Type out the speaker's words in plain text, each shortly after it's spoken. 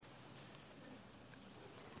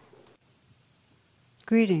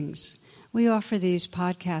Greetings. We offer these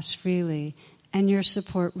podcasts freely, and your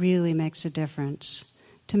support really makes a difference.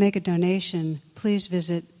 To make a donation, please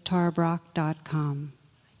visit tarabrach.com.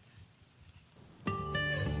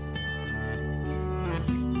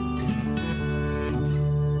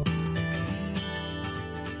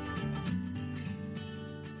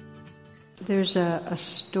 There's a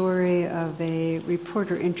story of a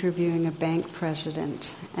reporter interviewing a bank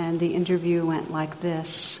president, and the interview went like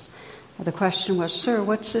this. The question was, "Sir,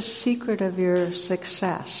 what's the secret of your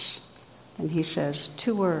success?" And he says,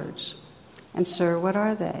 2 words. "And sir, what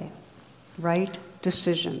are they?" "Right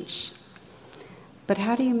decisions." "But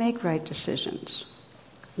how do you make right decisions?"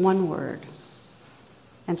 1 word.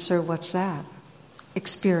 "And sir, what's that?"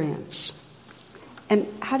 "Experience." "And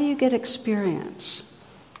how do you get experience?"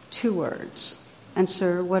 2 words. "And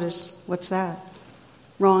sir, what's that?"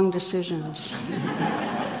 "Wrong decisions."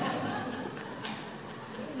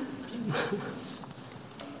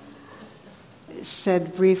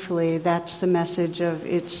 Said briefly, that's the message of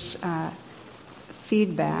it's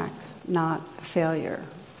feedback, not failure,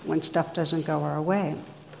 when stuff doesn't go our way.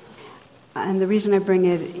 And the reason I bring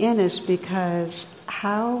it in is because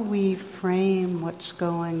how we frame what's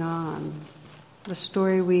going on, the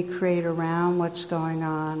story we create around what's going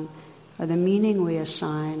on, or the meaning we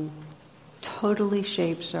assign, totally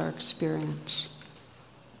shapes our experience.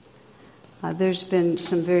 There's been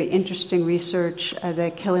some very interesting research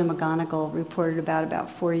that Kelly McGonigal reported about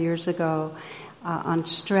 4 years ago on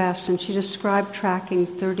stress, and she described tracking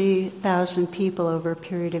 30,000 people over a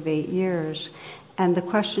period of 8 years. And the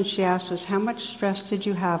question she asked was, how much stress did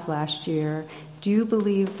you have last year? Do you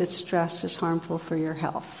believe that stress is harmful for your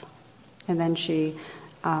health? And then she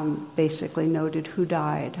basically noted who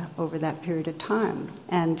died over that period of time.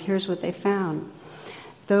 And here's what they found.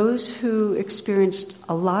 Those who experienced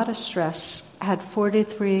a lot of stress had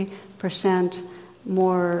 43%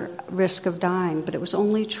 more risk of dying, but it was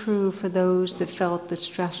only true for those that felt that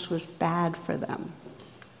stress was bad for them.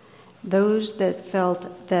 Those that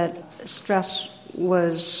felt that stress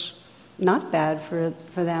was not bad for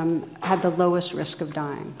them had the lowest risk of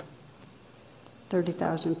dying.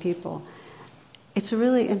 30,000 people. It's a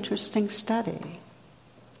really interesting study,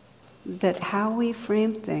 that how we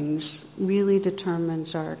frame things really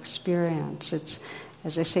determines our experience. It's,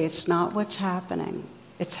 as I say, it's not what's happening,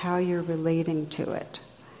 it's how you're relating to it.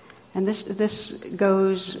 And this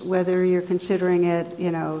goes whether you're considering it,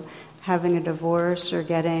 having a divorce or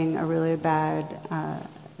getting a really bad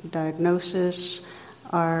diagnosis,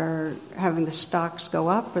 or having the stocks go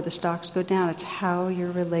up or the stocks go down. It's how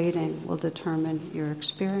you're relating will determine your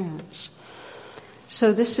experience.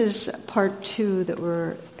 So this is part 2 that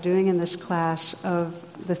we're doing in this class of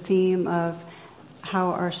the theme of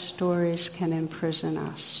how our stories can imprison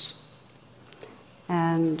us.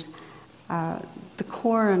 And the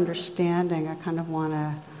core understanding I kind of want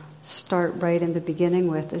to start right in the beginning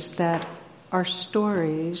with is that our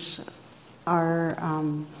stories, our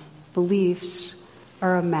beliefs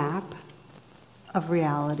are a map of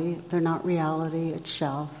reality. They're not reality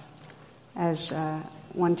itself. As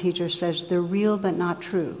one teacher says, they're real but not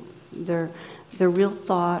true. They're real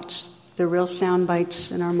thoughts, they're real sound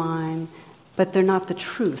bites in our mind, but they're not the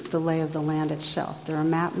truth, the lay of the land itself. They're a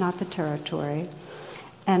map, not the territory.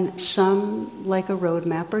 And some, like a road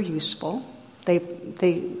map, are useful. They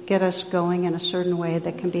get us going in a certain way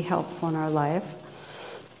that can be helpful in our life.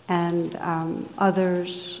 And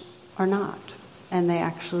others are not. And they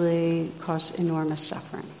actually cause enormous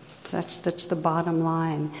suffering. That's the bottom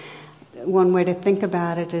line. One way to think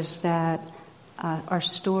about it is that our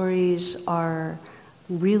stories are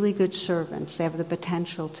really good servants. They have the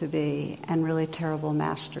potential to be, and really terrible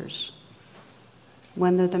masters.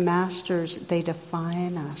 When they're the masters, they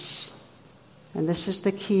define us. And this is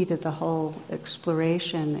the key to the whole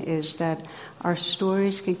exploration, is that our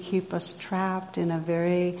stories can keep us trapped in a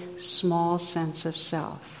very small sense of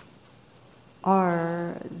self.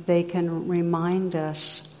 Or they can remind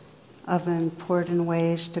us of important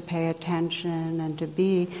ways to pay attention and to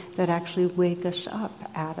be that actually wake us up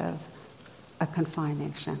out of a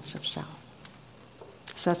confining sense of self.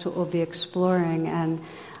 So that's what we'll be exploring. And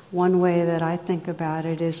one way that I think about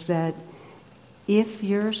it is that if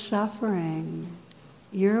you're suffering,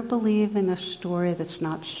 you're believing a story that's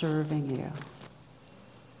not serving you.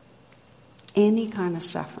 Any kind of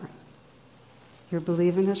suffering. You're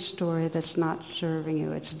believing a story that's not serving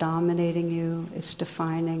you. It's dominating you. It's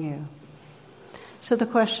defining you. So the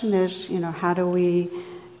question is, how do we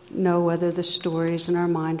know whether the stories in our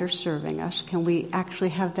mind are serving us? Can we actually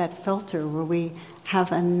have that filter where we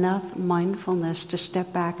have enough mindfulness to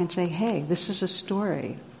step back and say, hey, this is a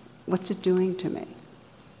story. What's it doing to me?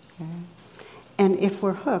 Okay. And if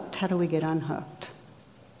we're hooked, how do we get unhooked?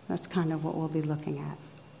 That's kind of what we'll be looking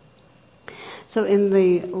at. So in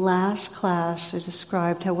the last class, I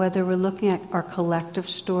described how whether we're looking at our collective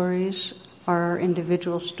stories or our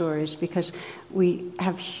individual stories, because we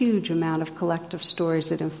have huge amount of collective stories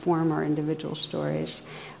that inform our individual stories.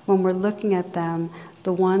 When we're looking at them,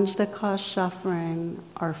 the ones that cause suffering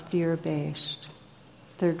are fear-based.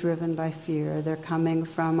 They're driven by fear. They're coming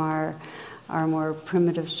from our more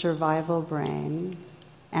primitive survival brain,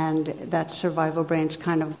 and that survival brain's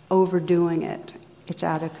kind of overdoing it. It's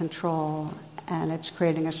out of control, and it's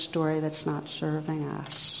creating a story that's not serving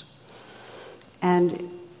us. And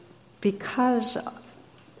because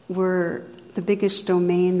the biggest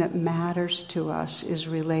domain that matters to us is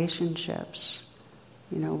relationships.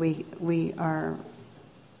 We are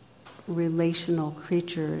relational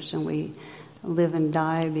creatures, and we live and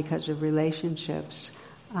die because of relationships.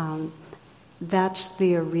 That's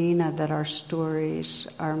the arena that our stories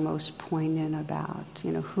are most poignant about.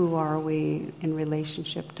 Who are we in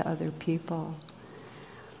relationship to other people?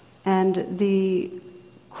 And the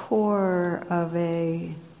core of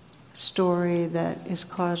a story that is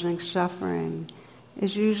causing suffering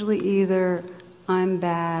is usually either I'm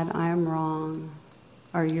bad, I'm wrong,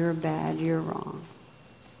 or you're bad, you're wrong.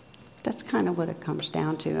 That's kind of what it comes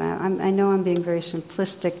down to. I know I'm being very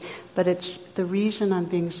simplistic, but it's the reason I'm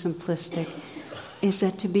being simplistic is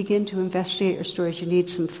that to begin to investigate your stories, you need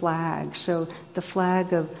some flags. So the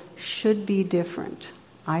flag of should be different.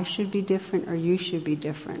 I should be different, or you should be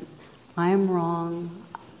different. I am wrong.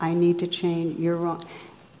 I need to change. You're wrong.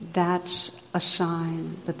 That's a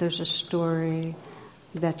sign that there's a story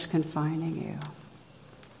that's confining you.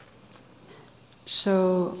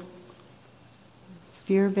 So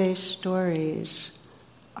fear-based stories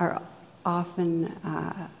are often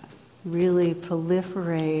really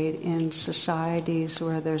proliferate in societies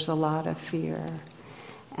where there's a lot of fear.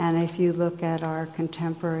 And if you look at our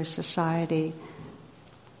contemporary society,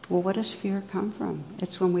 well, what does fear come from?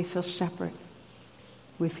 It's when we feel separate.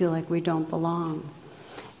 We feel like we don't belong.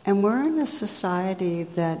 And we're in a society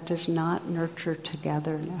that does not nurture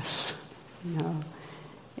togetherness.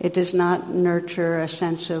 It does not nurture a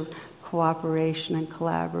sense of cooperation and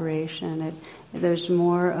collaboration. There's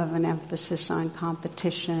more of an emphasis on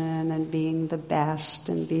competition and being the best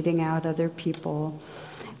and beating out other people,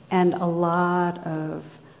 and a lot of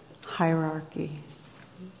hierarchy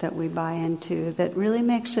that we buy into that really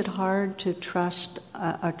makes it hard to trust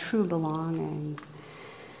a true belonging.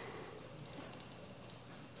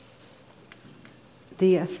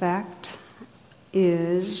 The effect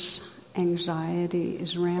is anxiety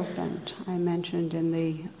is rampant. I mentioned in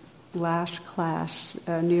the last class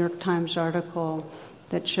a New York Times article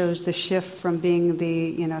that shows the shift from being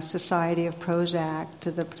the society of Prozac to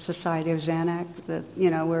the society of Xanax. That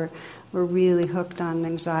we're really hooked on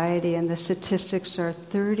anxiety, and the statistics are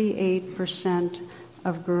 38%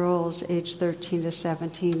 of girls aged 13 to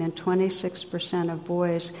 17 and 26% of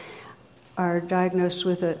boys are diagnosed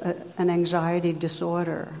with an anxiety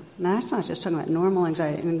disorder. Now, that's not just talking about normal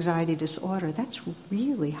anxiety, anxiety disorder. That's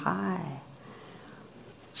really high.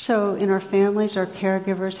 So in our families, our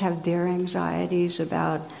caregivers have their anxieties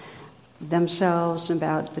about themselves,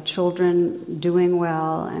 about the children doing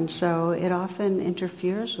well, and so it often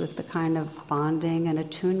interferes with the kind of bonding and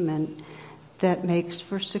attunement that makes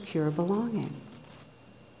for secure belonging.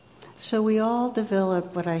 So we all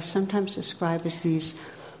develop what I sometimes describe as these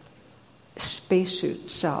spacesuit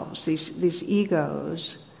selves, these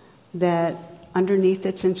egos that underneath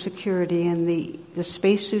its insecurity, and the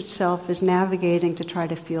spacesuit self is navigating to try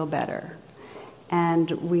to feel better. And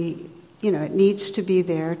it needs to be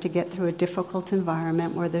there to get through a difficult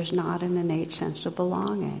environment where there's not an innate sense of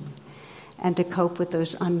belonging, and to cope with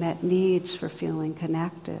those unmet needs for feeling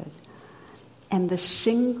connected. And the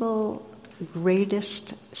single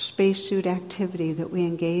greatest spacesuit activity that we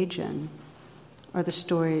engage in are the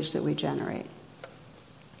stories that we generate.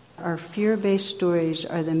 Our fear-based stories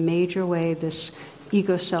are the major way this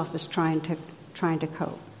ego self is trying to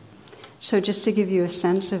cope. So just to give you a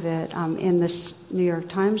sense of it, in this New York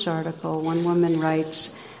Times article, one woman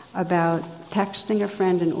writes about texting a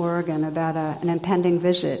friend in Oregon about an impending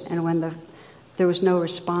visit, and when there was no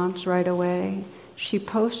response right away, she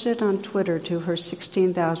posted on Twitter to her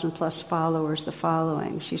 16,000 plus followers the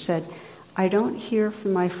following. She said, "I don't hear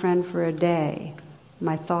from my friend for a day.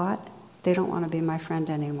 My thought, they don't want to be my friend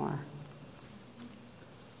anymore."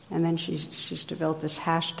 And then she's developed this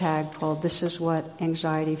hashtag called "This is what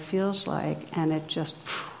anxiety feels like," and it just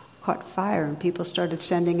caught fire, and people started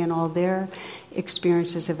sending in all their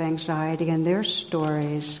experiences of anxiety and their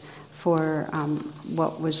stories for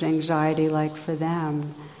what was anxiety like for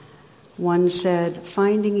them. One said,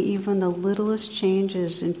 finding even the littlest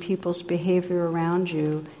changes in people's behavior around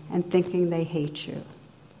you and thinking they hate you.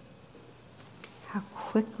 How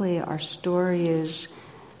quickly our story is,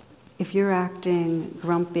 if you're acting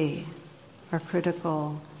grumpy or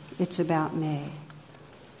critical, it's about me.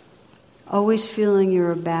 Always feeling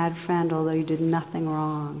you're a bad friend although you did nothing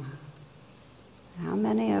wrong. How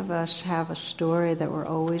many of us have a story that we're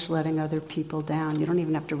always letting other people down? You don't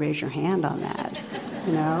even have to raise your hand on that,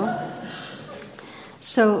 you know?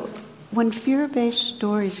 So when fear-based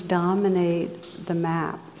stories dominate the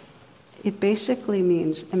map, it basically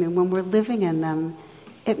means, when we're living in them,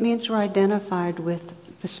 it means we're identified with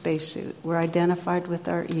the spacesuit. We're identified with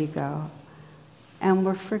our ego. And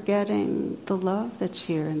we're forgetting the love that's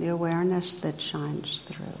here and the awareness that shines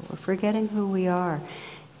through. We're forgetting who we are.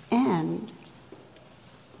 And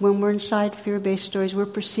when we're inside fear-based stories, we're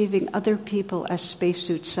perceiving other people as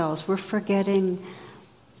spacesuit selves. We're forgetting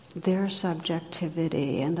their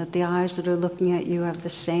subjectivity and that the eyes that are looking at you have the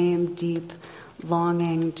same deep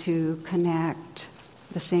longing to connect,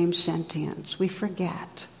 the same sentience. We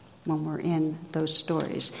forget when we're in those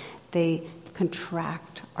stories. They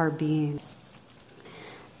contract our being.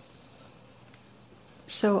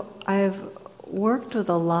 So I've worked with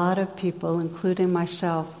a lot of people, including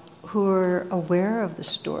myself, who are aware of the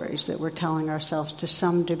stories that we're telling ourselves to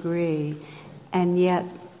some degree, and yet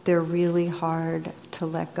they're really hard to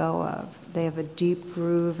let go of. They have a deep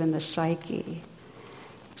groove in the psyche.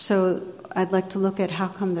 So I'd like to look at how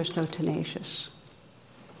come they're so tenacious.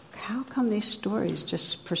 How come these stories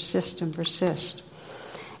just persist and persist?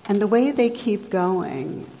 And the way they keep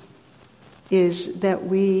going is that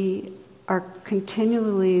we are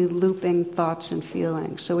continually looping thoughts and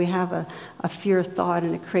feelings. So we have a fear thought,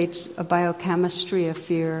 and it creates a biochemistry of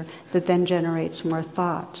fear that then generates more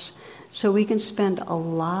thoughts. So we can spend a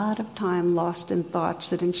lot of time lost in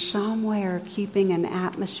thoughts that in some way are keeping an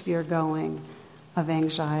atmosphere going of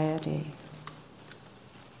anxiety.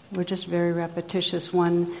 We're just very repetitious.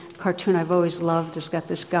 One cartoon I've always loved has got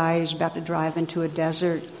this guy who's about to drive into a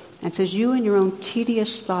desert and says, you and your own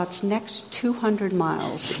tedious thoughts next 200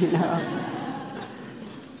 miles, you know.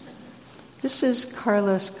 This is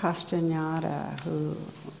Carlos Castaneda, who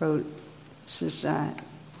wrote,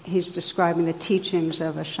 he's describing the teachings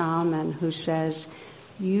of a shaman who says,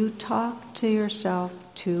 you talk to yourself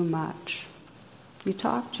too much. You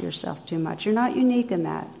talk to yourself too much. You're not unique in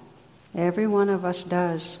that. Every one of us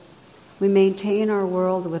does. We maintain our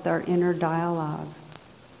world with our inner dialogue.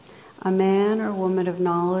 A man or woman of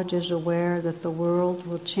knowledge is aware that the world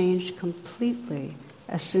will change completely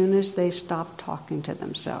as soon as they stop talking to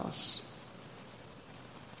themselves.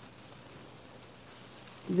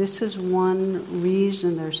 This is one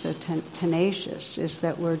reason they're so tenacious, is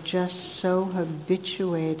that we're just so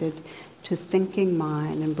habituated to thinking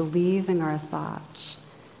mind and believing our thoughts.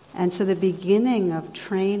 And so the beginning of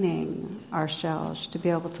training ourselves to be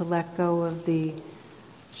able to let go of the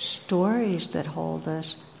stories that hold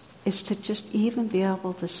us is to just even be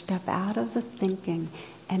able to step out of the thinking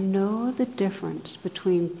and know the difference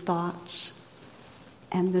between thoughts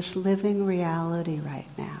and this living reality right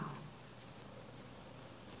now.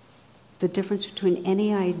 The difference between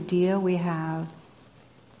any idea we have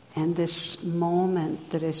and this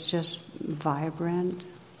moment that is just vibrant,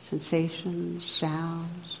 sensations,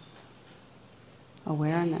 sounds,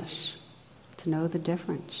 awareness, to know the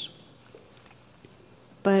difference.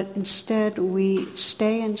 But instead we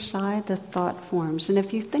stay inside the thought forms. And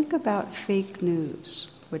if you think about fake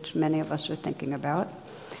news, which many of us are thinking about,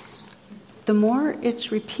 the more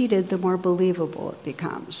it's repeated, the more believable it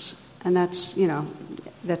becomes. And that's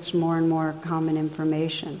more and more common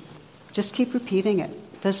information. Just keep repeating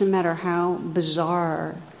it. Doesn't matter how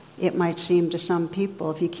bizarre it might seem to some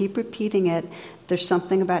people. If you keep repeating it, there's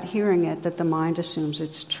something about hearing it that the mind assumes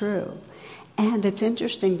it's true. And it's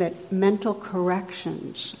interesting that mental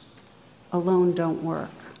corrections alone don't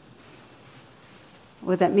work.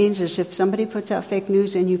 What that means is if somebody puts out fake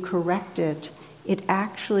news and you correct it, it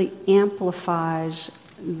actually amplifies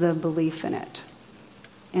the belief in it.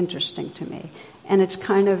 Interesting to me. And it's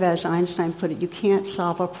kind of, as Einstein put it, you can't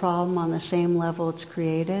solve a problem on the same level it's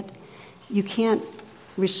created. You can't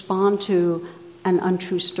respond to an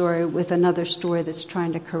untrue story with another story that's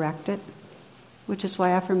trying to correct it, which is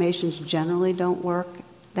why affirmations generally don't work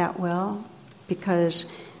that well, because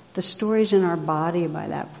the story's in our body by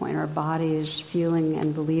that point. Our body is feeling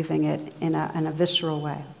and believing it in a visceral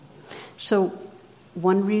way. So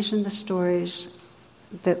one reason the stories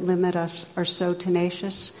that limit us are so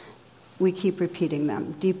tenacious, we keep repeating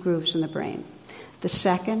them, deep grooves in the brain. The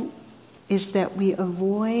second is that we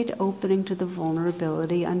avoid opening to the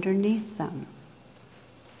vulnerability underneath them.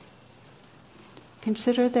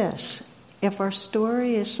 consider this. If our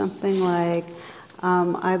story is something like,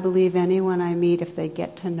 I believe anyone I meet, if they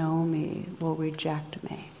get to know me, will reject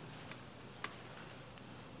me.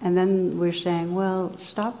 And then we're saying, well,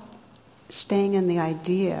 stop staying in the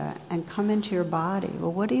idea and come into your body.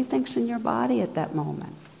 Well, what do you think's in your body at that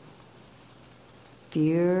moment?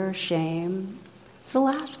 Fear, shame. The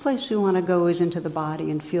last place we want to go is into the body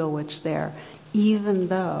and feel what's there, even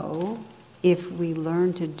though if we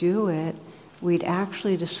learn to do it, we'd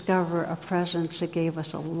actually discover a presence that gave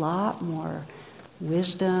us a lot more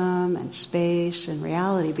wisdom and space and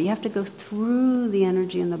reality. But you have to go through the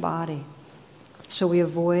energy in the body. So we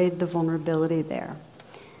avoid the vulnerability there.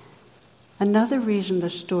 Another reason the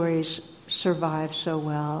stories survive so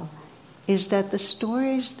well is that the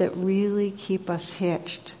stories that really keep us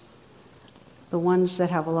hitched, the ones that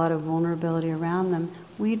have a lot of vulnerability around them,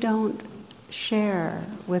 we don't share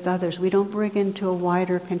with others. We don't bring into a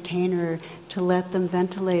wider container to let them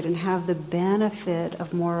ventilate and have the benefit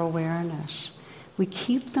of more awareness. We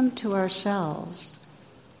keep them to ourselves,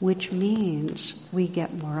 which means we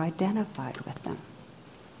get more identified with them.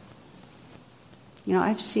 You know,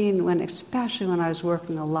 I've seen especially when I was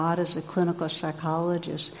working a lot as a clinical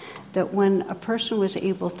psychologist, that when a person was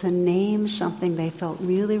able to name something they felt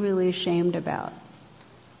really, really ashamed about,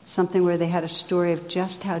 something where they had a story of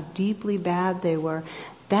just how deeply bad they were,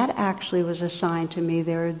 that actually was a sign to me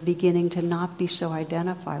they were beginning to not be so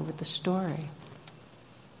identified with the story.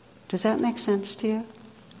 Does that make sense to you?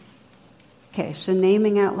 Okay, so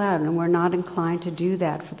naming out loud, and we're not inclined to do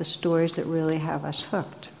that for the stories that really have us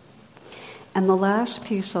hooked. And the last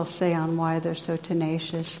piece I'll say on why they're so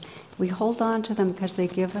tenacious, we hold on to them because they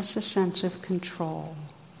give us a sense of control.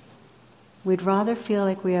 We'd rather feel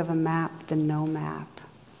like we have a map than no map.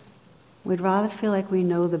 We'd rather feel like we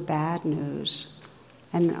know the bad news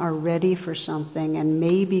and are ready for something and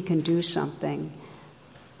maybe can do something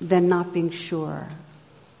than not being sure.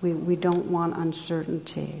 We don't want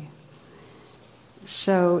uncertainty.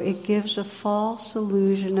 So it gives a false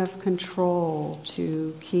illusion of control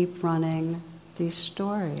to keep running these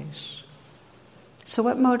stories. So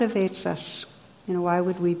what motivates us? You know, why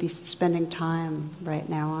would we be spending time right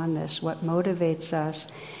now on this? What motivates us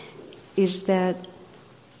is that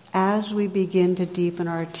as we begin to deepen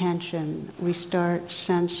our attention, we start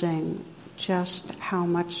sensing just how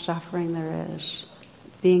much suffering there is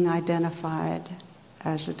being identified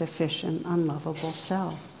as a deficient, unlovable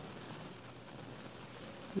self.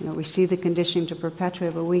 You know, we see the conditioning to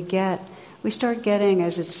perpetuate, but we start getting,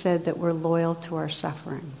 as it's said, that we're loyal to our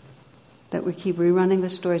suffering. That we keep rerunning the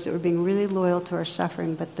stories, that we're being really loyal to our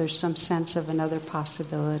suffering, but there's some sense of another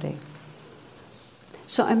possibility.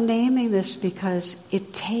 So I'm naming this because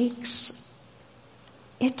it takes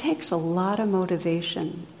a lot of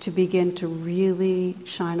motivation to begin to really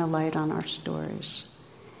shine a light on our stories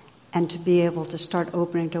and to be able to start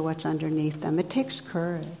opening to what's underneath them. It takes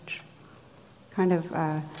courage.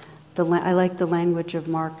 I like the language of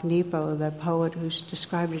Mark Nepo, the poet, who's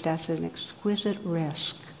described it as an exquisite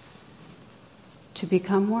risk. To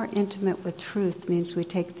become more intimate with truth means we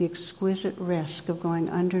take the exquisite risk of going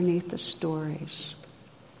underneath the stories.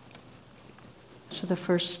 So the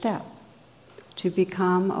first step, to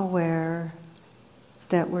become aware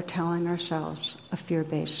that we're telling ourselves a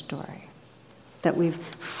fear-based story. That we've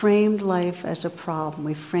framed life as a problem,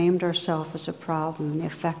 we've framed ourselves as a problem and the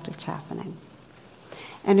effect it's happening.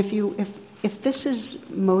 And if this is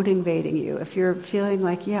motivating you, if you're feeling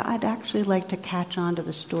like, yeah, I'd actually like to catch on to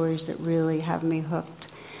the stories that really have me hooked,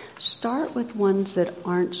 start with ones that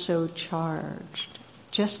aren't so charged,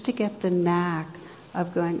 just to get the knack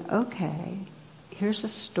of going, okay, here's a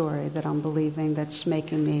story that I'm believing that's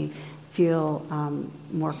making me feel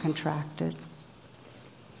more contracted.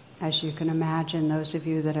 As you can imagine, those of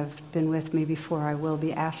you that have been with me before, I will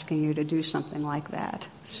be asking you to do something like that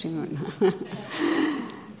soon.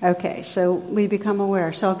 Okay, so we become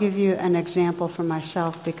aware. So I'll give you an example for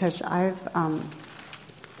myself because I'm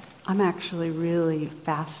actually really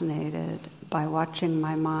fascinated by watching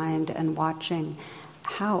my mind and watching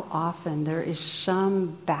how often there is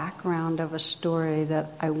some background of a story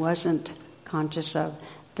that I wasn't conscious of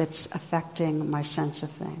that's affecting my sense of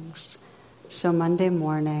things. So Monday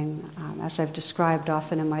morning, as I've described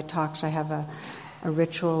often in my talks, I have a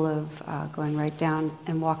ritual of going right down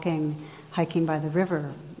and hiking by the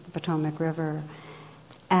river, the Potomac River,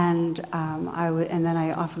 and then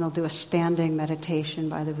I often will do a standing meditation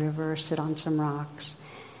by the river, sit on some rocks,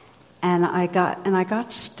 and I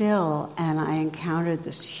got still, and I encountered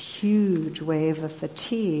this huge wave of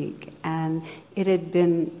fatigue, and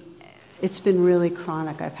it's been really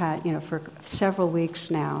chronic. I've had, for several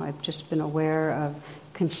weeks now, I've just been aware of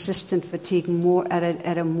consistent fatigue, more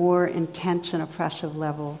at a more intense and oppressive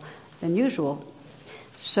level than usual.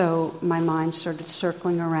 So my mind started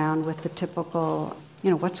circling around with the typical,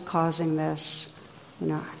 what's causing this?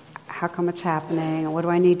 How come it's happening? And what do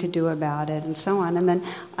I need to do about it? And so on. And then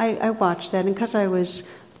I watched that, and because I was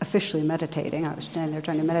officially meditating, I was standing there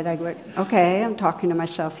trying to meditate. I went, okay, I'm talking to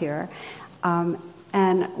myself here. And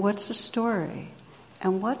what's the story?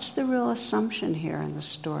 And what's the real assumption here in the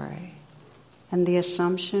story? And the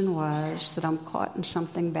assumption was that I'm caught in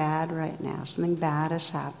something bad right now. Something bad is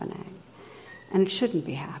happening. And it shouldn't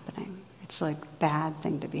be happening. It's like a bad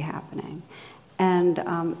thing to be happening. And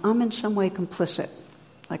I'm in some way complicit,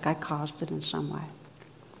 like I caused it in some way.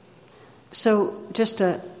 So just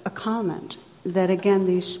a comment that, again,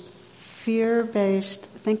 these fear-based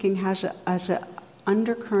thinking has an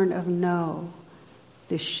undercurrent of no,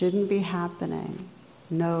 this shouldn't be happening.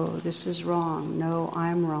 No, this is wrong. No,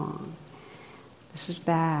 I'm wrong. This is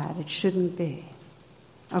bad. It shouldn't be.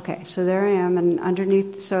 Okay, so there I am, and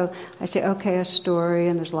underneath, so I say, okay, a story,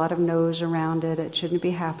 and there's a lot of no's around it. It shouldn't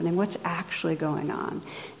be happening. What's actually going on?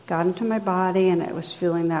 Got into my body, and I was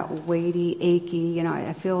feeling that weighty, achy,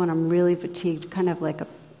 I feel when I'm really fatigued, kind of like a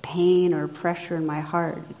pain or pressure in my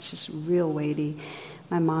heart. It's just real weighty.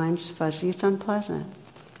 My mind's fuzzy. It's unpleasant.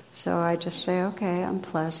 So I just say, okay,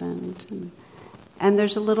 unpleasant. And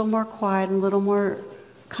there's a little more quiet and a little more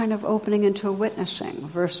kind of opening into a witnessing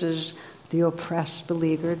versus the oppressed,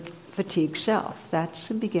 beleaguered, fatigued self. That's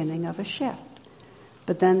the beginning of a shift.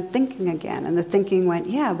 But then thinking again, and the thinking went,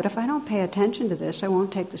 yeah, but if I don't pay attention to this, I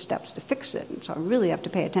won't take the steps to fix it. And so I really have to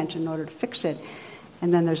pay attention in order to fix it.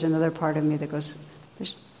 And then there's another part of me that goes,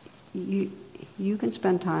 you can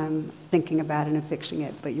spend time thinking about it and fixing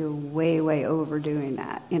it, but you're way, way overdoing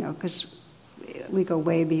that, because we go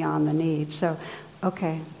way beyond the need. So,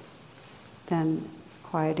 okay, then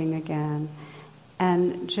quieting again.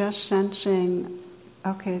 And just sensing,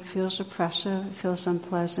 okay, it feels oppressive, it feels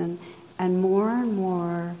unpleasant, and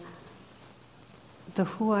more, the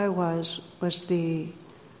who I was the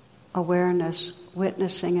awareness,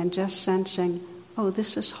 witnessing, and just sensing, oh,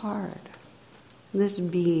 this is hard. This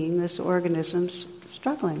being, this organism's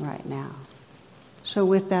struggling right now. So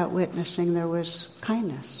with that witnessing, there was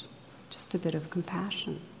kindness, just a bit of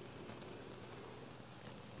compassion.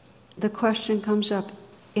 The question comes up,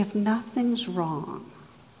 if nothing's wrong,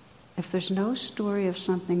 if there's no story of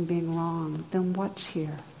something being wrong, then what's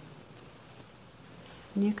here?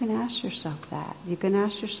 And you can ask yourself that. You can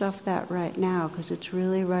ask yourself that right now, because it's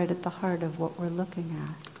really right at the heart of what we're looking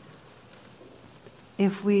at.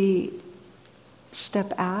 If we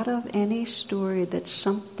step out of any story that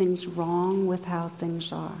something's wrong with how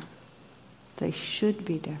things are, they should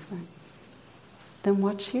be different, then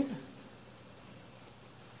what's here?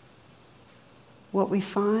 What we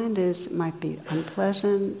find is it might be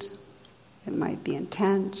unpleasant, it might be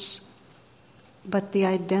intense, but the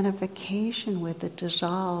identification with it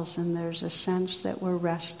dissolves, and there's a sense that we're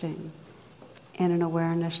resting in an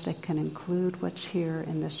awareness that can include what's here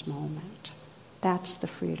in this moment. That's the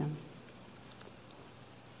freedom.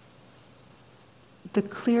 The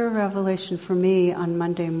clear revelation for me on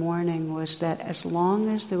Monday morning was that as long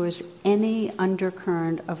as there was any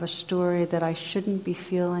undercurrent of a story that I shouldn't be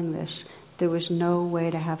feeling this, there was no way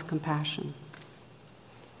to have compassion.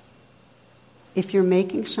 If you're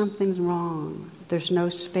making something wrong, there's no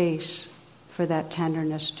space for that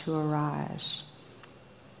tenderness to arise.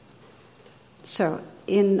 So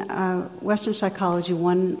in Western psychology,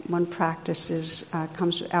 one practice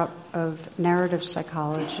comes out of narrative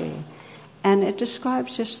psychology. And it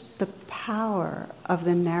describes just the power of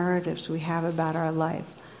the narratives we have about our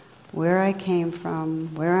life. Where I came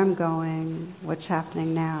from, where I'm going, what's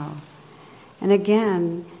happening now. And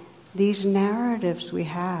again, these narratives we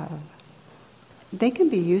have, they can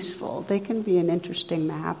be useful. They can be an interesting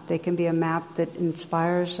map. They can be a map that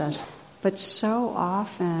inspires us. But so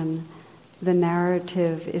often, the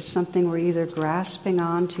narrative is something we're either grasping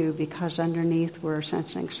onto because underneath we're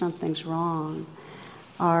sensing something's wrong,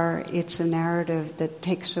 or it's a narrative that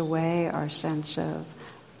takes away our sense of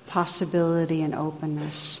possibility and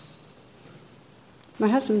openness. My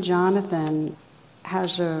husband Jonathan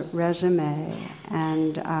has a resume,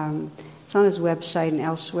 and it's on his website and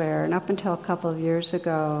elsewhere, and up until a couple of years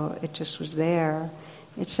ago, it just was there.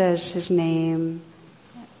 It says his name,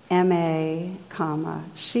 M.A.,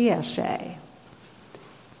 CSA.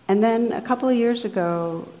 And then a couple of years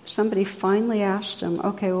ago, somebody finally asked him,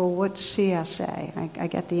 okay, well, what's CSA? I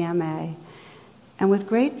get the M.A. And with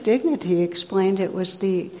great dignity, he explained it was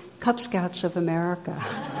the Cub Scouts of America.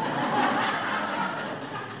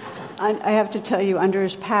 I have to tell you, under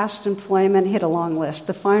his past employment, he had a long list.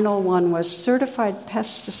 The final one was certified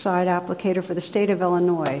pesticide applicator for the state of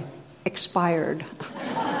Illinois, expired.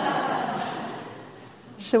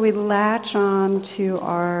 So we latch on to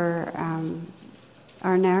our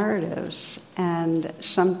narratives, and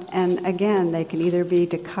again, they can either be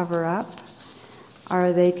to cover up,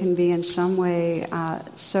 or they can be in some way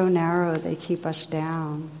so narrow they keep us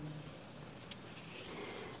down.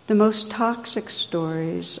 The most toxic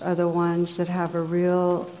stories are the ones that have a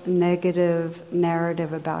real negative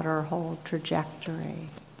narrative about our whole trajectory.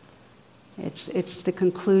 It's the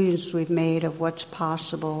conclusions we've made of what's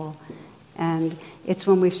possible, and it's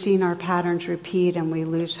when we've seen our patterns repeat and we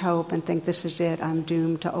lose hope and think, this is it, I'm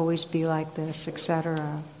doomed to always be like this,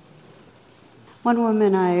 etc. One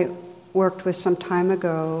woman I worked with some time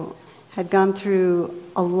ago had gone through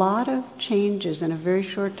a lot of changes in a very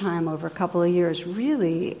short time over a couple of years,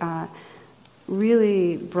 really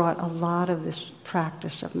brought a lot of this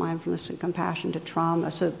practice of mindfulness and compassion to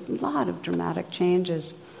trauma, so a lot of dramatic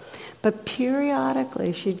changes. But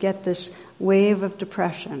periodically she'd get this wave of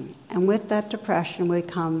depression, and with that depression would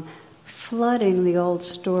come flooding the old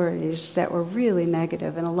stories that were really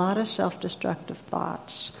negative, and a lot of self-destructive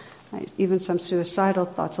thoughts, right? Even some suicidal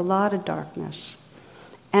thoughts, a lot of darkness.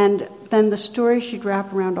 And then the story she'd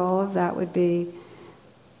wrap around all of that would be,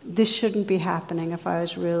 this shouldn't be happening if I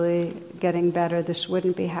was really getting better. This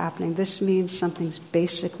wouldn't be happening. This means something's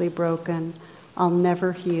basically broken. I'll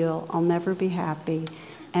never heal. I'll never be happy.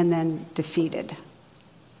 And then defeated.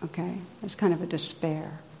 Okay? It's kind of a despair.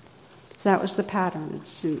 So that was the pattern.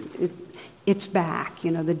 It's back.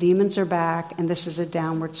 The demons are back, and this is a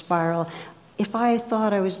downward spiral. If I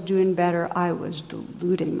thought I was doing better, I was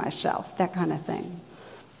deluding myself. That kind of thing.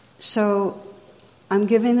 So I'm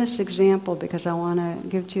giving this example because I want to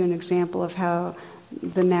give to you an example of how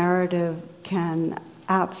the narrative can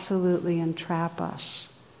absolutely entrap us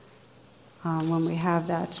when we have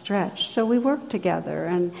that stretch. So we work together,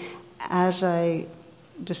 and as I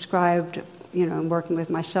described, in working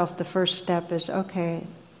with myself, the first step is, okay,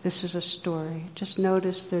 this is a story. Just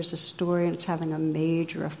notice there's a story and it's having a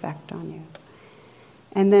major effect on you.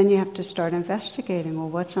 And then you have to start investigating, well,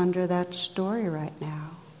 what's under that story right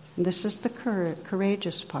now? And this is the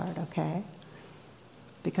courageous part, okay?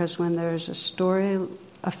 Because when there's a story,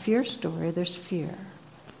 a fear story, there's fear.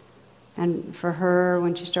 And for her,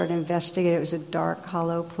 when she started investigating, it was a dark,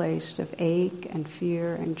 hollow place of ache and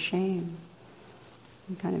fear and shame.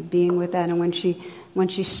 And kind of being with that. And when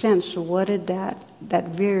she sensed, what did that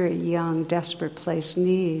very young, desperate place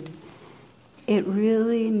need? It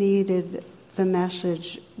really needed the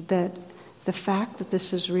message that the fact that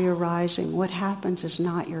this is re-arising, what happens is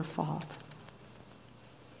not your fault.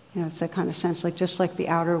 It's that kind of sense, just like the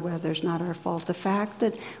outer weather is not our fault. The fact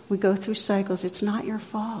that we go through cycles, it's not your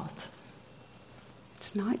fault.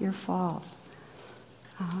 It's not your fault.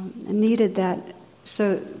 Needed that.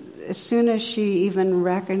 So as soon as she even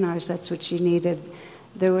recognized that's what she needed,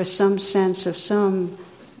 there was some sense of some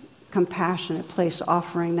compassionate place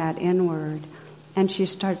offering that inward. And she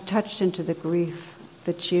started touched into the grief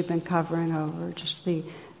that she had been covering over, just the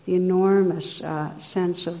enormous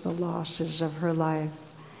sense of the losses of her life,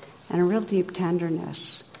 and a real deep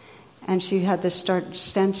tenderness. And she had to start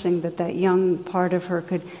sensing that young part of her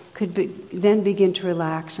could then begin to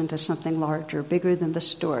relax into something larger, bigger than the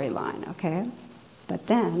storyline, okay? But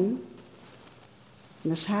then,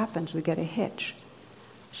 and this happens, we get a hitch.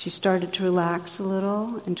 She started to relax a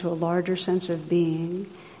little into a larger sense of being,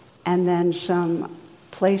 and then some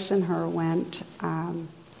place in her went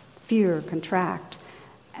fear, contract.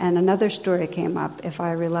 And another story came up, if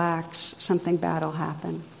I relax, something bad will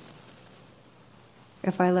happen.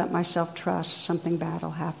 If I let myself trust, something bad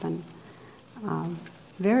will happen.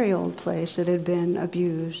 Very old place that had been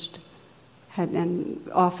abused. And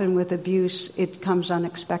often with abuse, it comes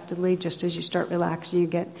unexpectedly. Just as you start relaxing, you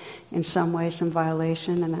get, in some way, some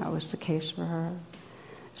violation, and that was the case for her.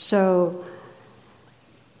 So,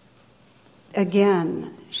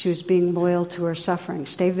 again, she was being loyal to her suffering.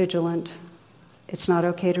 Stay vigilant. It's not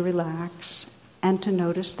okay to relax. And to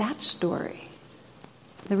notice that story.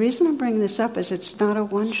 The reason I'm bringing this up is it's not a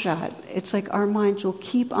one-shot. It's like our minds will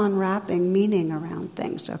keep unwrapping meaning around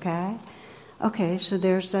things, okay? Okay, so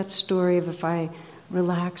there's that story of if I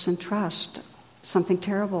relax and trust, something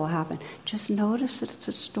terrible will happen. Just notice that it's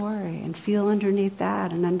a story and feel underneath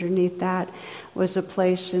that. And underneath that was a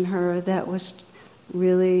place in her that was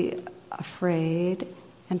really afraid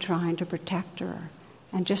and trying to protect her.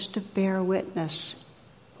 And just to bear witness,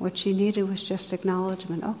 what she needed was just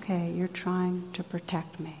acknowledgement. Okay, you're trying to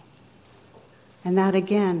protect me. And that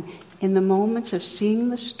again, in the moments of seeing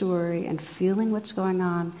the story and feeling what's going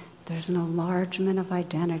on, There's an enlargement of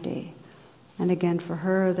identity. And again, for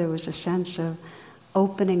her, there was a sense of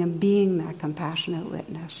opening and being that compassionate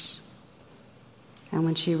witness. And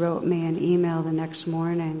when she wrote me an email the next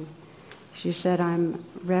morning, she said, I'm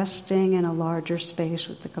resting in a larger space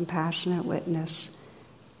with the compassionate witness.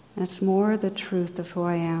 And it's more the truth of who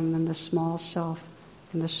I am than the small self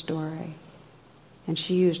in the story. And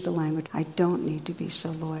she used the language, I don't need to be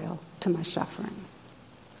so loyal to my suffering.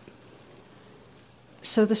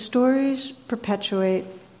 So the stories perpetuate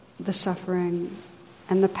the suffering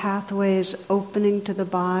and the pathways opening to the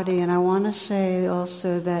body. And I want to say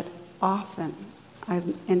also that often,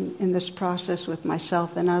 in this process with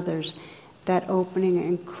myself and others, that opening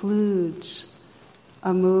includes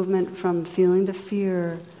a movement from feeling the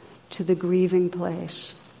fear to the grieving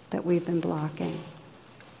place that we've been blocking.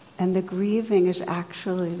 And the grieving is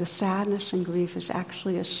actually, the sadness and grief is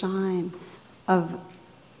actually a sign of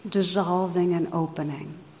dissolving and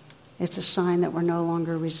opening. It's a sign that we're no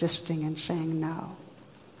longer resisting and saying no.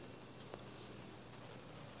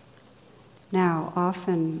 Now,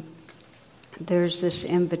 often there's this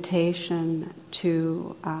invitation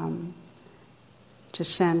to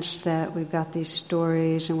sense that we've got these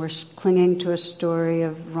stories and we're clinging to a story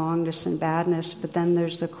of wrongness and badness, but then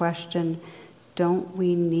there's the question, don't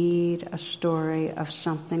we need a story of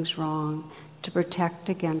something's wrong to protect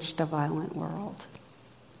against a violent world?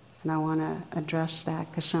 And I want to address that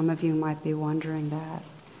because some of you might be wondering that.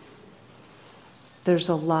 There's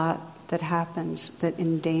a lot that happens that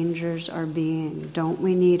endangers our being. Don't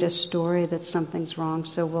we need a story that something's wrong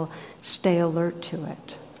so we'll stay alert to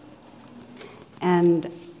it?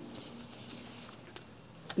 And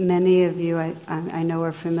many of you, I know,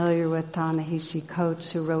 are familiar with Ta-Nehisi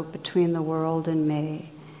Coates, who wrote Between the World and Me.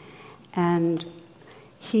 And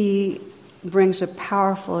he brings a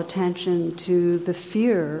powerful attention to the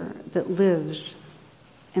fear that lives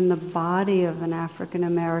in the body of an African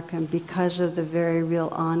American because of the very real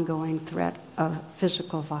ongoing threat of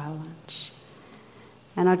physical violence.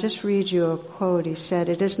 And I'll just read you a quote. He said,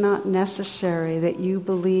 "It is not necessary that you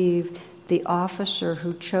believe the officer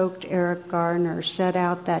who choked Eric Garner set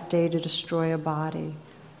out that day to destroy a body.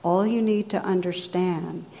 All you need to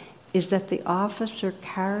understand is that the officer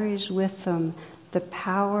carries with them the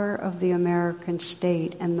power of the American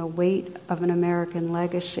state and the weight of an American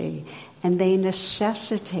legacy, and they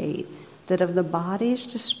necessitate that of the bodies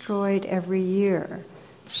destroyed every year,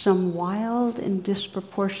 some wild and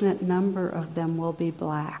disproportionate number of them will be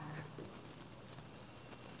black."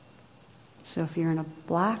 So if you're in a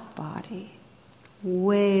black body,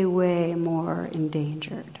 way, way more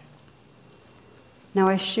endangered. Now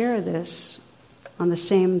I share this on the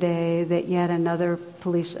same day that yet another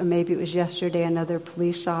police, or maybe it was yesterday, another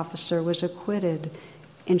police officer was acquitted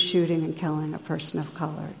in shooting and killing a person of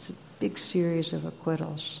color. It's a big series of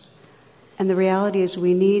acquittals. And the reality is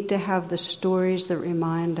we need to have the stories that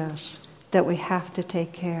remind us that we have to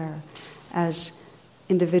take care as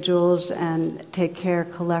individuals and take care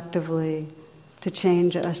collectively to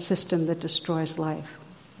change a system that destroys life,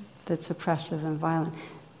 that's oppressive and violent.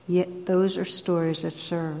 Yet those are stories that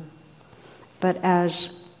serve. But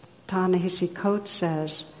as Ta-Nehisi Coates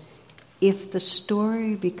says, if the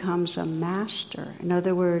story becomes a master, in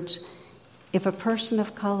other words, if a person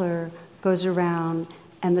of color goes around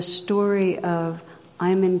and the story of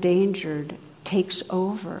I'm endangered takes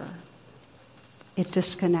over, it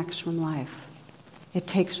disconnects from life. It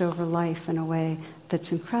takes over life in a way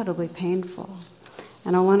that's incredibly painful.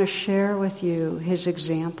 And I want to share with you his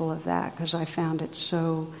example of that because I found it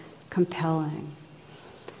so compelling.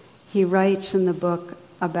 He writes in the book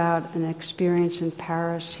about an experience in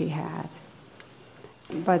Paris he had.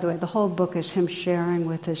 By the way, the whole book is him sharing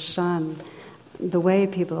with his son the way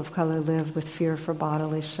people of color live with fear for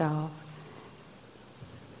bodily self.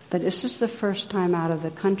 But this is the first time out of the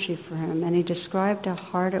country for him, and he described how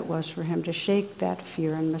hard it was for him to shake that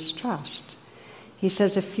fear and mistrust. He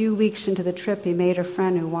says a few weeks into the trip, he made a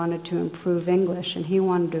friend who wanted to improve English, and he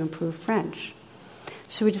wanted to improve French.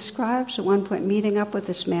 So he describes at one point meeting up with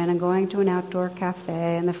this man and going to an outdoor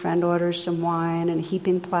cafe, and the friend orders some wine and a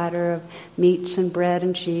heaping platter of meats and bread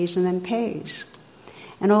and cheese and then pays.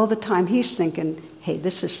 And all the time he's thinking, hey,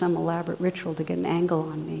 this is some elaborate ritual to get an angle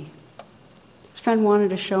on me. His friend wanted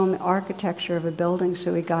to show him the architecture of a building,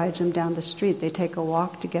 so he guides him down the street. They take a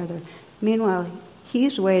walk together. Meanwhile,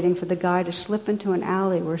 he's waiting for the guy to slip into an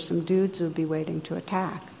alley where some dudes will be waiting to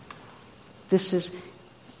attack. This is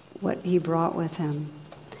what he brought with him.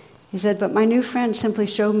 He said, but my new friend simply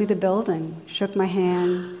showed me the building, shook my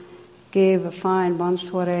hand, gave a fine bonne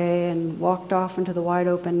soiree, and walked off into the wide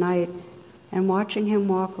open night. And watching him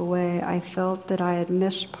walk away, I felt that I had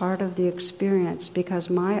missed part of the experience because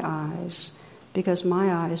my eyes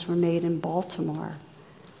were made in Baltimore,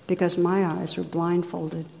 because my eyes were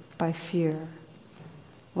blindfolded by fear.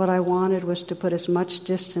 What I wanted was to put as much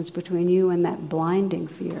distance between you and that blinding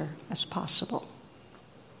fear as possible.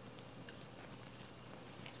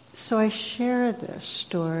 So I share this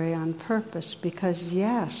story on purpose because,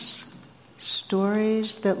 yes,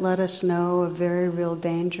 stories that let us know of very real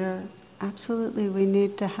danger, absolutely we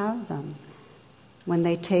need to have them. When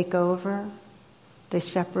they take over, they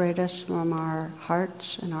separate us from our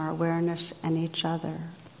hearts and our awareness and each other.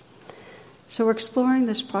 So we're exploring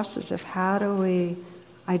this process of how do we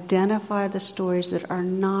identify the stories that are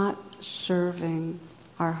not serving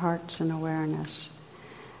our hearts and awareness.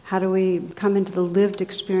 How do we come into the lived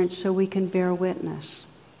experience so we can bear witness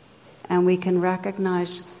and we can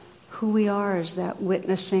recognize who we are as that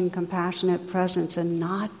witnessing, compassionate presence and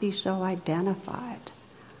not be so identified,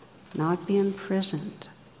 not be imprisoned?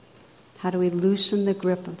 How do we loosen the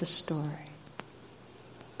grip of the story?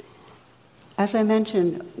 As I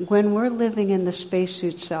mentioned, when we're living in the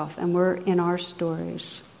spacesuit self and we're in our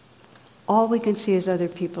stories, all we can see is other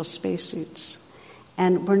people's spacesuits.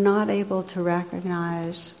 And we're not able to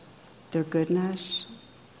recognize their goodness.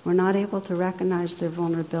 We're not able to recognize their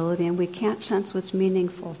vulnerability, and we can't sense what's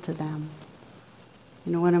meaningful to them.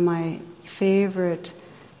 You know, one of my favorite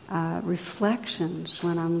reflections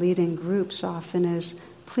when I'm leading groups often is,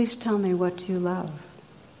 please tell me what you love.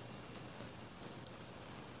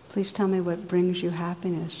 Please tell me what brings you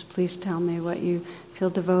happiness. Please tell me what you feel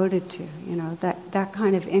devoted to. You know, that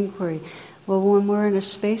kind of inquiry. Well, when we're in a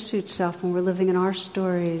spacesuit self, when we're living in our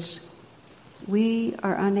stories, we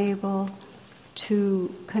are unable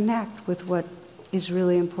to connect with what is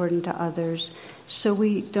really important to others. So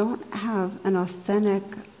we don't have an authentic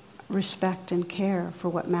respect and care for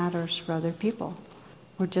what matters for other people.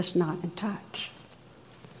 We're just not in touch.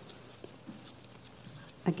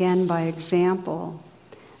 Again, by example,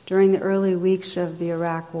 during the early weeks of the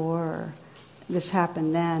Iraq War, this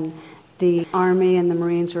happened then, the Army and the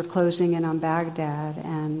Marines were closing in on Baghdad,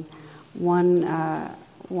 and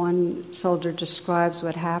one soldier describes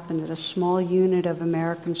what happened. A small unit of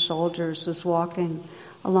American soldiers was walking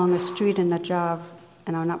along a street in Najaf,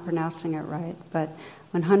 and I'm not pronouncing it right, but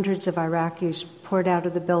when hundreds of Iraqis poured out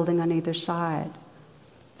of the building on either side.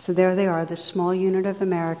 So there they are, this small unit of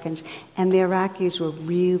Americans, and the Iraqis were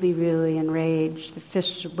really, really enraged, the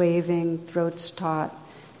fists waving, throats taut.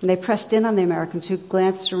 And they pressed in on the Americans, who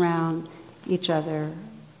glanced around each other,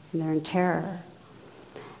 and they're in terror.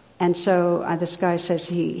 And so this guy says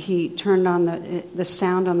he turned on the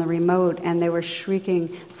sound on the remote, and they were shrieking,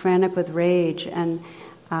 frantic with rage, and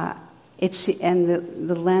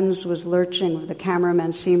the lens was lurching. The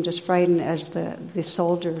cameraman seemed as frightened as the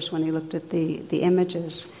soldiers when he looked at the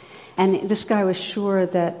images. And this guy was sure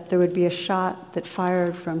that there would be a shot that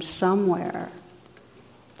fired from somewhere,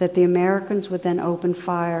 that the Americans would then open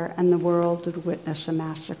fire and the world would witness a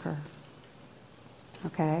massacre.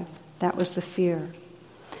 Okay? That was the fear.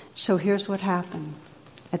 So here's what happened.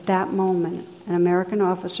 At that moment, an American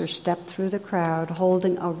officer stepped through the crowd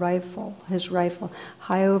holding a rifle, his rifle,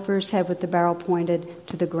 high over his head with the barrel pointed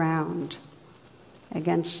to the ground.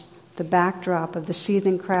 Against the backdrop of the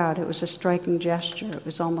seething crowd, it was a striking gesture. It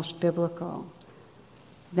was almost biblical.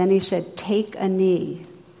 Then he said, "Take a knee."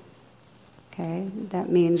 Okay? That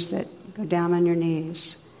means that go down on your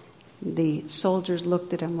knees. The soldiers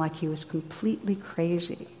looked at him like he was completely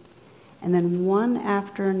crazy. And then one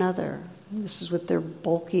after another, this is with their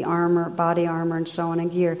bulky armor, body armor and so on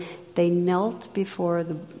and gear, they knelt before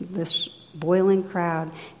this boiling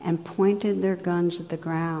crowd and pointed their guns at the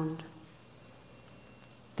ground.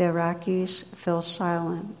 The Iraqis fell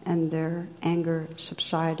silent and their anger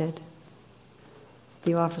subsided.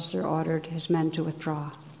 The officer ordered his men to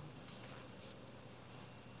withdraw.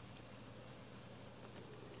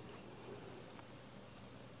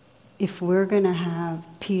 If we're going to have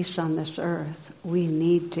peace on this earth, we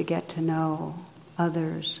need to get to know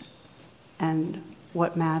others and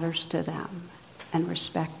what matters to them and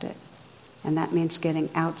respect it. And that means getting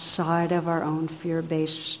outside of our own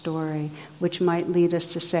fear-based story, which might lead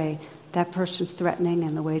us to say, that person's threatening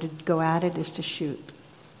and the way to go at it is to shoot,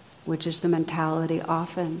 which is the mentality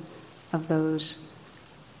often of those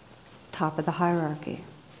top of the hierarchy.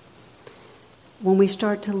 When we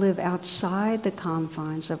start to live outside the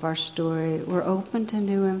confines of our story, we're open to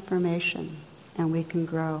new information, and we can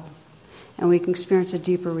grow, and we can experience a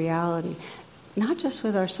deeper reality. Not just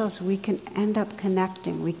with ourselves, we can end up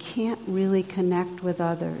connecting. We can't really connect with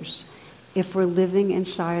others if we're living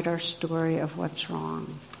inside our story of what's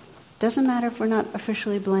wrong. It doesn't matter if we're not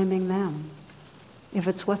officially blaming them. If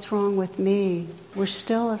it's what's wrong with me, we're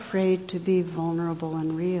still afraid to be vulnerable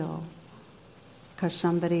and real because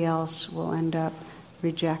somebody else will end up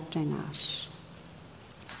rejecting us.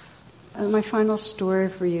 My final story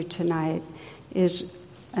for you tonight is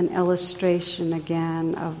an illustration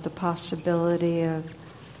again of the possibility of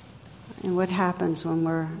and what happens when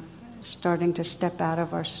we're starting to step out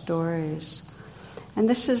of our stories. And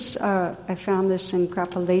this is, I found this in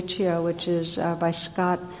Krapaletio, which is by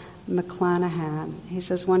Scott McClanahan. He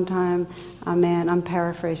says one time a man, I'm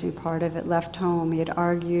paraphrasing part of it, left home. He had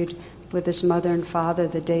argued with his mother and father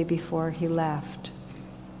the day before he left.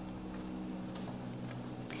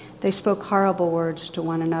 They spoke horrible words to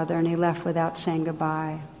one another, and he left without saying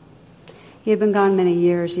goodbye. He had been gone many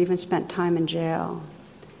years, even spent time in jail.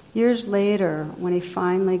 Years later, when he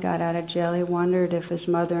finally got out of jail, he wondered if his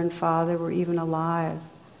mother and father were even alive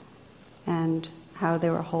and how they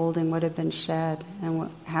were holding what had been said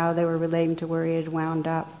and how they were relating to where he had wound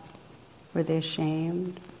up. Were they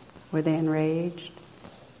ashamed? Were they enraged?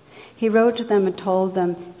 He wrote to them and told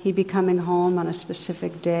them he'd be coming home on a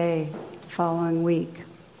specific day the following week.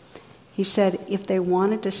 He said if they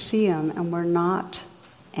wanted to see him and were not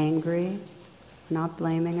angry, not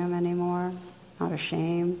blaming him anymore, not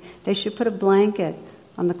ashamed, they should put a blanket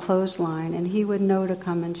on the clothesline and he would know to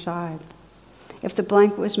come inside. If the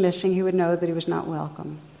blanket was missing, he would know that he was not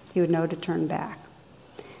welcome. He would know to turn back.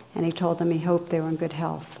 And he told them he hoped they were in good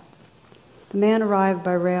health. The man arrived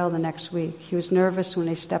by rail the next week. He was nervous when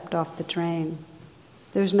he stepped off the train.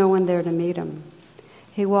 There was no one there to meet him.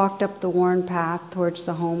 He walked up the worn path towards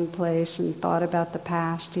the home place and thought about the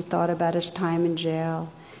past. He thought about his time in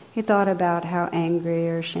jail. He thought about how angry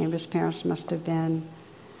or ashamed his parents must have been.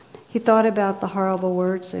 He thought about the horrible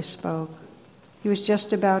words they spoke. He was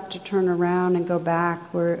just about to turn around and go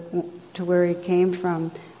back to where he came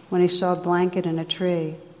from when he saw a blanket in a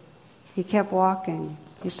tree. He kept walking.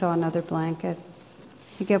 He saw another blanket.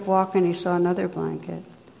 He kept walking. He saw another blanket.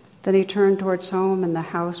 Then he turned towards home, and the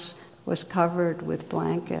house was covered with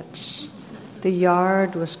blankets. The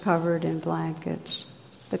yard was covered in blankets.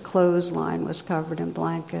 The clothesline was covered in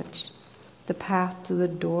blankets. The path to the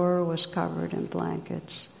door was covered in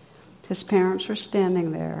blankets. His parents were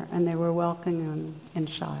standing there, and they were welcoming him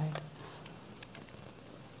inside.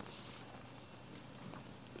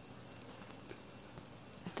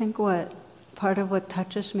 I think part of what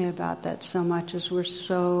touches me about that so much is we're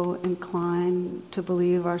so inclined to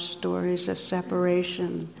believe our stories of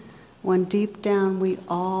separation, when deep down we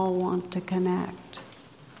all want to connect.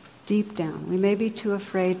 Deep down. We may be too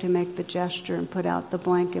afraid to make the gesture and put out the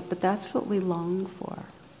blanket, but that's what we long for.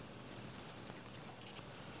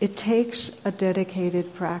 It takes a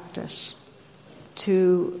dedicated practice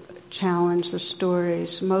to challenge the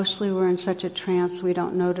stories. Mostly we're in such a trance we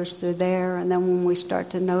don't notice they're there, and then when we start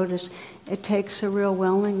to notice, it takes a real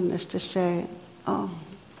willingness to say, oh,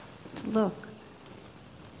 look,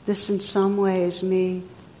 this in some way is me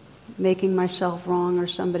making myself wrong or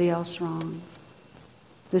somebody else wrong.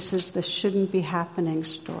 This is the shouldn't be happening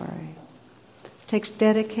story. It takes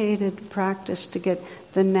dedicated practice to get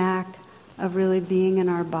the knack of really being in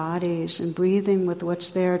our bodies and breathing with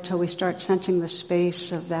what's there till we start sensing the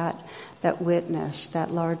space of that witness, that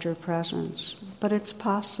larger presence. But it's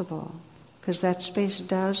possible, because that space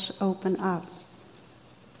does open up.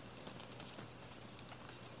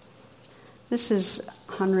 This is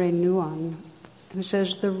Henry Nouwen, who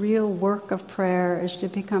says, the real work of prayer is to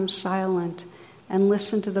become silent and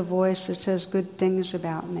listen to the voice that says good things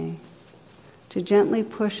about me. To gently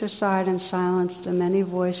push aside and silence the many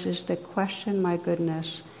voices that question my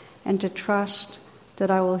goodness, and to trust that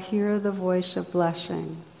I will hear the voice of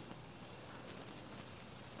blessing.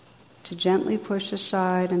 To gently push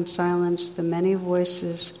aside and silence the many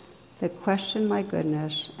voices that question my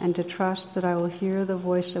goodness, and to trust that I will hear the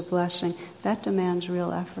voice of blessing, that demands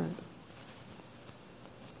real effort.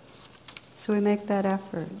 So we make that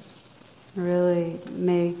effort. Really,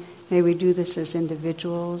 may we do this as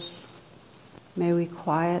individuals. May we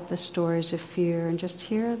quiet the stories of fear and just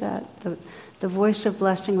hear that the voice of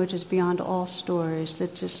blessing, which is beyond all stories,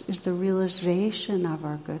 that just is the realization of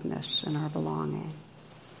our goodness and our belonging.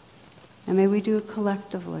 And may we do it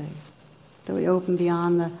collectively, that we open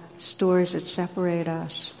beyond the stories that separate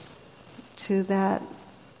us to that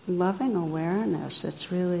loving awareness that's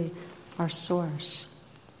really our source.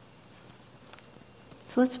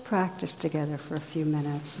 So let's practice together for a few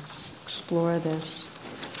minutes. Let's explore this.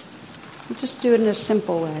 And just do it in a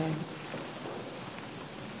simple way.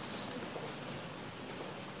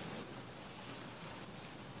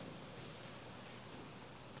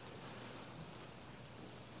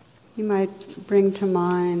 You might bring to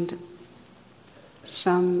mind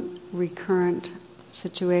some recurrent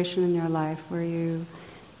situation in your life where you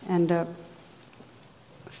end up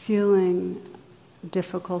feeling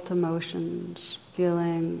difficult emotions,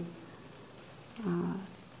 feeling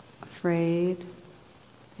afraid,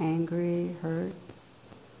 angry, hurt.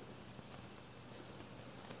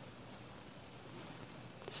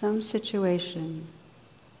 Some situation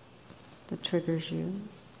that triggers you.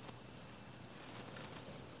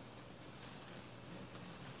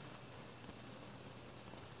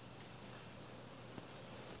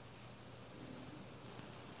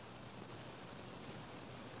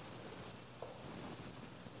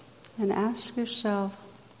 And ask yourself,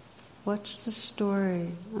 what's the story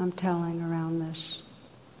I'm telling around this?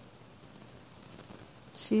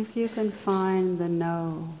 See if you can find the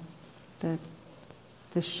no, that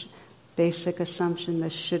this basic assumption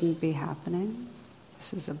this shouldn't be happening.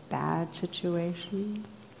 This is a bad situation.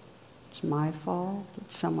 It's my fault.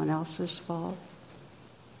 It's someone else's fault.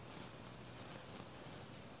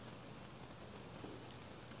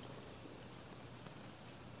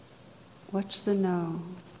 What's the no?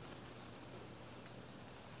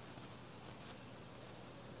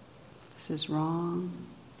 This is wrong.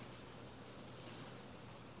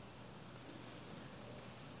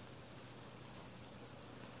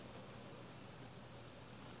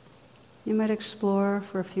 You might explore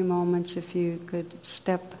for a few moments if you could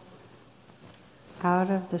step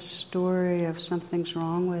out of the story of something's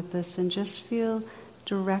wrong with this and just feel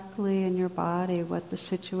directly in your body what the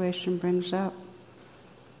situation brings up,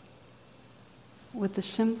 with the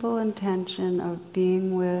simple intention of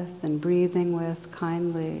being with and breathing with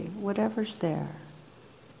kindly whatever's there.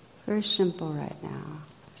 Very simple right now.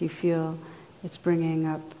 If you feel it's bringing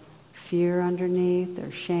up fear underneath,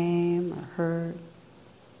 or shame, or hurt,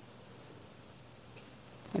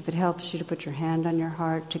 if it helps you to put your hand on your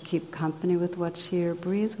heart to keep company with what's here,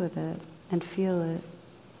 breathe with it and feel it.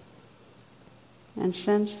 And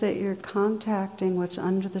sense that you're contacting what's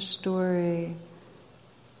under the story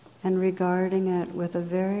and regarding it with a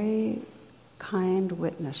very kind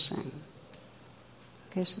witnessing.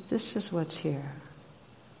 Okay, so this is what's here.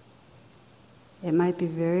 It might be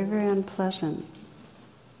very, very unpleasant,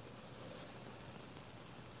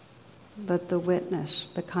 but the witness,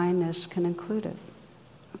 the kindness can include it.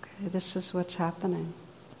 Okay, this is what's happening.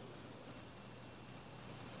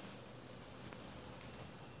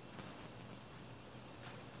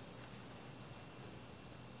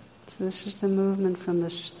 So this is the movement from the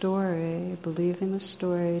story, believing the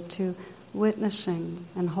story, to witnessing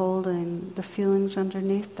and holding the feelings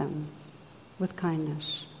underneath them with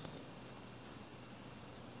kindness.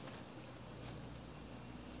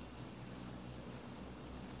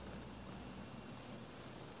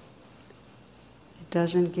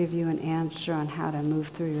 Doesn't give you an answer on how to move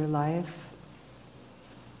through your life,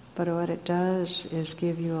 but what it does is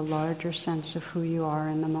give you a larger sense of who you are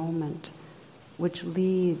in the moment, which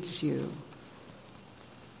leads you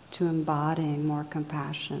to embodying more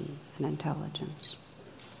compassion and intelligence.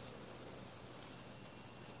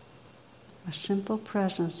 A simple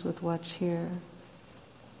presence with what's here.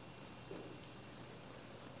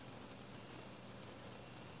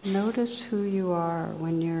 Notice who you are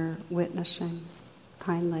when you're witnessing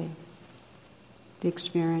kindly the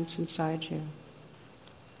experience inside you.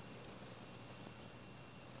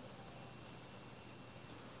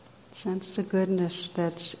 Sense the goodness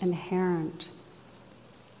that's inherent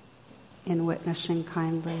in witnessing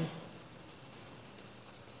kindly.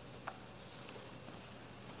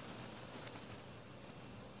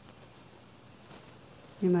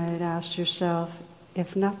 You might ask yourself,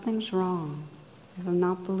 if nothing's wrong, if I'm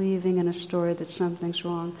not believing in a story that something's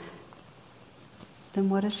wrong, then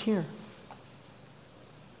what is here?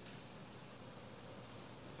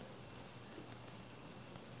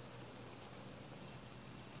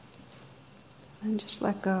 And just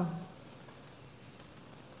let go.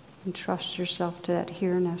 And trust yourself to that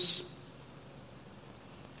here-ness.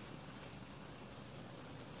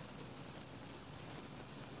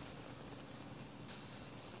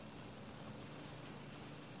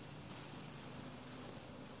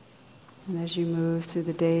 And as you move through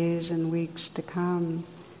the days and weeks to come,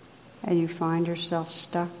 and you find yourself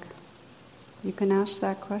stuck, you can ask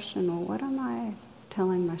that question, well, what am I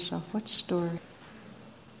telling myself? What story?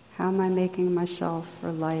 How am I making myself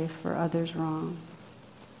or life or others wrong?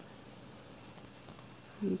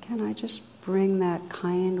 And can I just bring that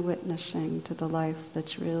kind witnessing to the life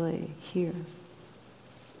that's really here?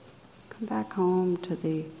 Come back home to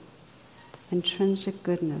the intrinsic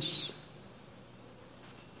goodness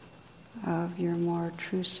of your more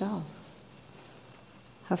true self.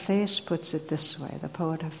 Hafez puts it this way, the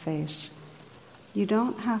poet Hafez: you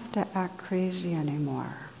don't have to act crazy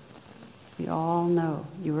anymore. We all know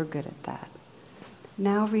you were good at that.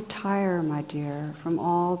 Now retire, my dear, from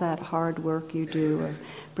all that hard work you do of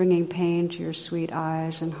bringing pain to your sweet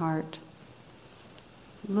eyes and heart.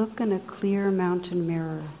 Look in a clear mountain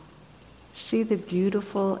mirror. See the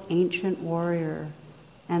beautiful ancient warrior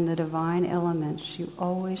and the divine elements you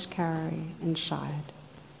always carry inside.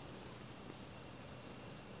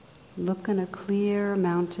 Look in a clear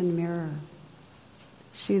mountain mirror.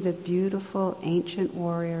 See the beautiful ancient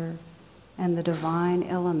warrior and the divine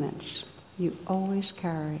elements you always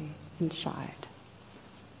carry inside.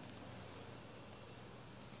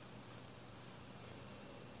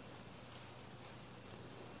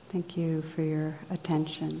 Thank you for your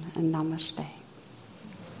attention, and namaste.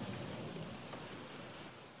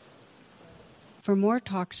 For more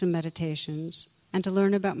talks and meditations, and to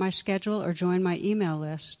learn about my schedule or join my email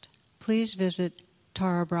list, please visit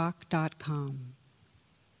tarabrach.com.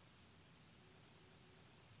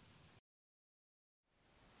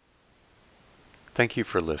 Thank you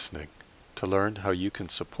for listening. To learn how you can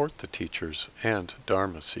support the teachers and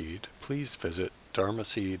Dharma Seed, please visit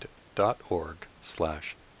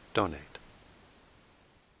dharmaseed.org/donate.